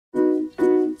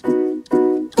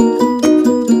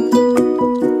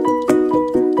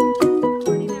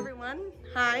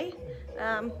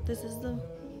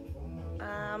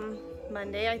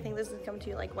Monday. I think this is coming to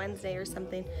you like Wednesday or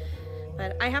something.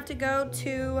 But I have to go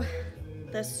to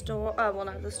the store, well,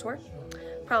 not the store,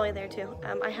 probably there too.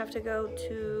 I have to go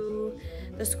to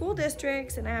the school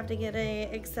districts, and I have to get a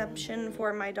exception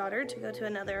for my daughter to go to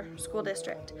another school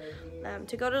district,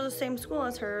 to go to the same school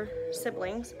as her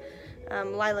siblings.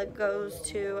 Lila goes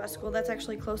to a school that's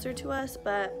actually closer to us,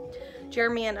 but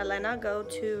Jeremy and Elena go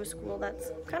to school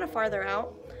that's kind of farther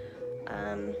out.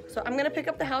 So I'm gonna pick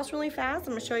up the house really fast.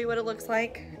 I'm gonna show you what it looks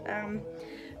like.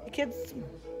 The kids,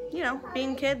 you know,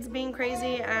 being kids, being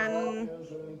crazy, and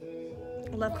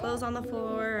left clothes on the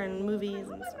floor and movies.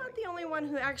 I'm not the only one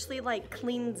who actually like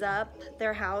cleans up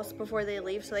their house before they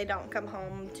leave so they don't come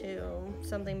home to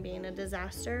something being a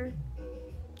disaster.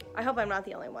 I hope I'm not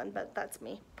the only one, but that's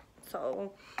me.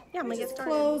 So yeah, I'm gonna get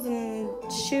started. Clothes and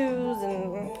shoes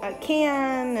and a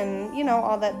can and, you know,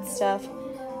 all that stuff.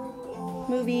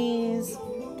 Movies,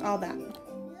 all that.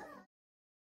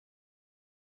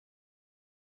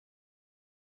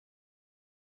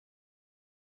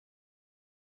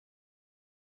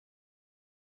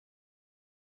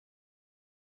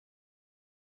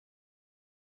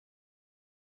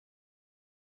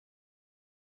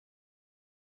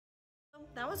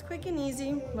 That was quick and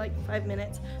easy, like 5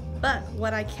 minutes. But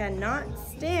what I cannot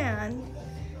stand,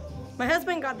 my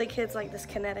husband got the kids like this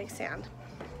kinetic sand.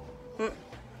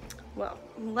 Well,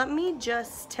 let me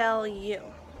just tell you,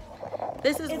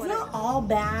 this is it's not all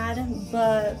bad,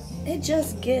 but it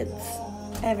just gets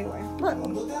everywhere. Look,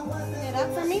 it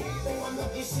up for me.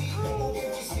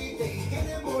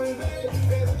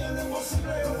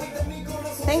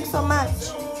 Thanks so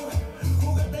much.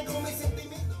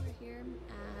 Here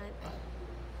at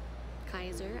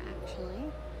Kaiser,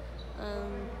 actually,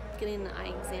 getting the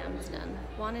eye exams done.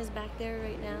 Juan is back there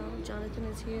right now. Jonathan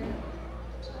is here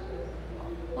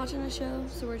watching the show,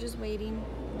 so we're just waiting.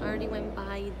 I already went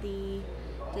by the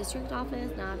district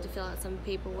office. Now I have to fill out some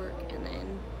paperwork and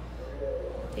then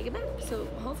take it back. So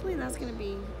hopefully that's gonna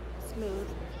be smooth.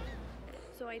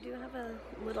 So I do have a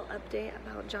little update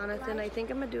about Jonathan. I think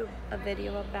I'm gonna do a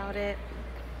video about it,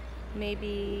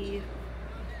 maybe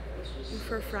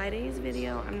for Friday's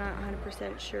video. I'm not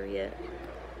 100% sure yet.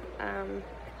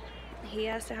 He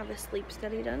has to have a sleep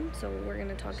study done, so we're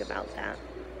gonna talk about that.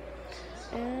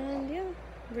 And yeah,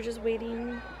 we're just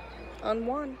waiting on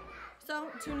Juan. So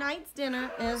tonight's dinner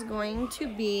is going to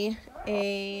be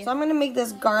so I'm gonna make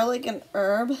this garlic and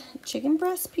herb chicken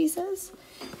breast pieces.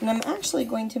 And I'm actually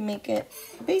going to make it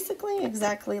basically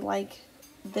exactly like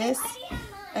this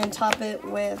and top it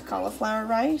with cauliflower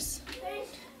rice.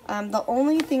 The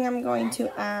only thing I'm going to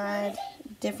add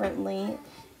differently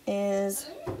is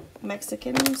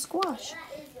Mexican squash.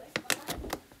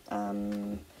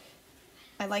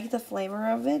 I like the flavor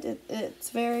of it.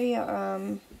 It's very,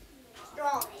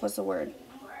 what's the word?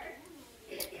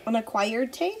 An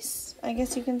acquired taste, I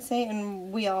guess you can say,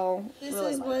 and we all really like it.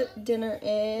 This is what dinner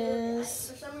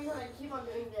is.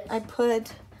 I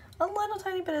put a little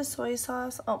tiny bit of soy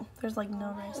sauce. Oh, there's like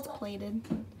no rice plated.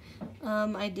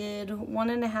 I did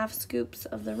 1.5 scoops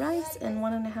of the rice and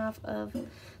 1.5 of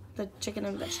the chicken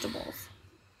and vegetables.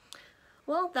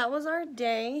 Well, that was our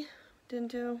day.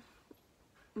 Didn't do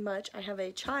much. I have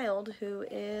a child who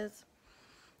is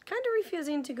kind of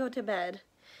refusing to go to bed.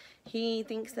 He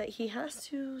thinks that he has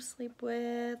to sleep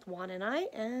with Juan and I,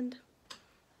 and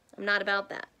I'm not about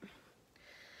that.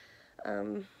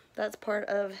 That's part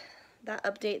of that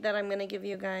update that I'm going to give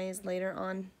you guys later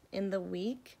on in the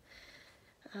week.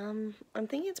 I'm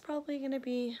thinking it's probably going to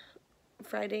be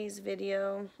Friday's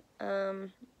video.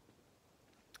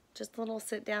 Just a little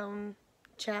sit down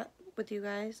chat with you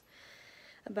guys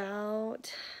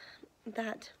about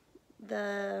that.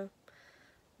 The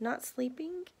not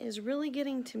sleeping is really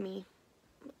getting to me,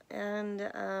 and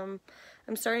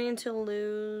I'm starting to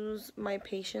lose my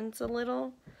patience a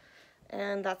little,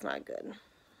 and that's not good.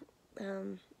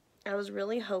 I was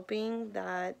really hoping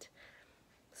that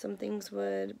some things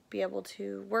would be able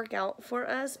to work out for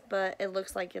us, but it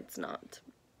looks like it's not.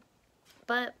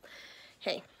 But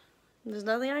hey, there's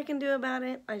nothing I can do about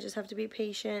it. I just have to be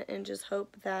patient and just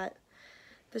hope that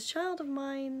this child of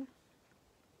mine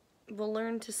will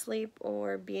learn to sleep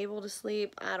or be able to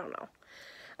sleep. I don't know.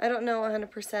 I don't know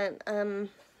 100%.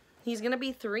 He's gonna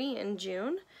be 3 in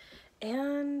June,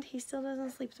 and he still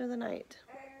doesn't sleep through the night.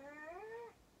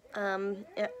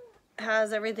 It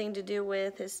has everything to do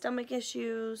with his stomach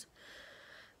issues,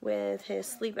 with his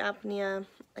sleep apnea,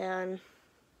 and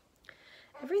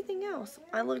everything else.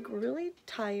 I look really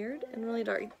tired and really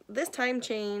dark. This time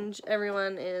change,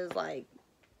 everyone is like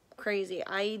crazy.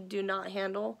 I do not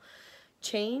handle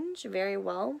change very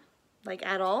well, like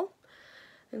at all.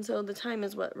 And so the time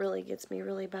is what really gets me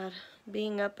really bad.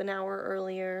 Being up an hour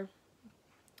earlier,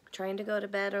 trying to go to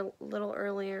bed a little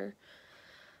earlier,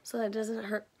 so that it doesn't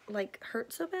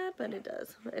hurt so bad, but it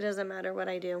does. It doesn't matter what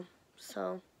I do.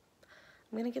 So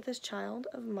I'm gonna get this child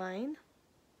of mine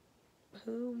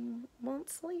who won't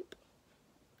sleep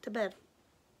to bed.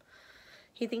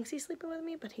 He thinks he's sleeping with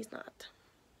me, but he's not.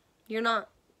 You're not.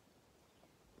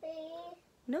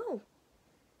 No.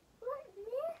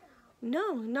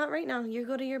 No, not right now. You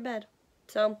go to your bed.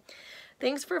 So,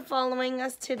 thanks for following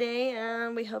us today,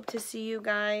 and we hope to see you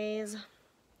guys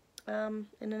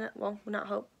well, not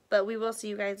hope, but we will see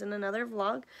you guys in another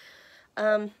vlog.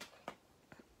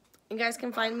 You guys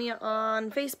can find me on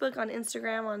Facebook, on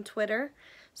Instagram, on Twitter.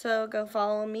 So go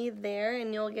follow me there,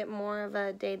 and you'll get more of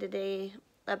a day-to-day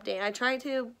update. I try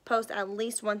to post at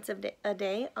least once a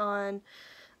day on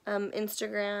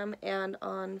Instagram and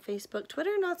on Facebook.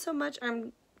 Twitter, not so much.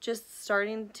 I'm just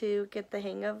starting to get the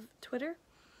hang of Twitter.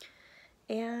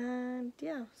 And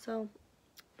yeah, so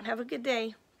have a good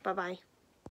day. Bye-bye.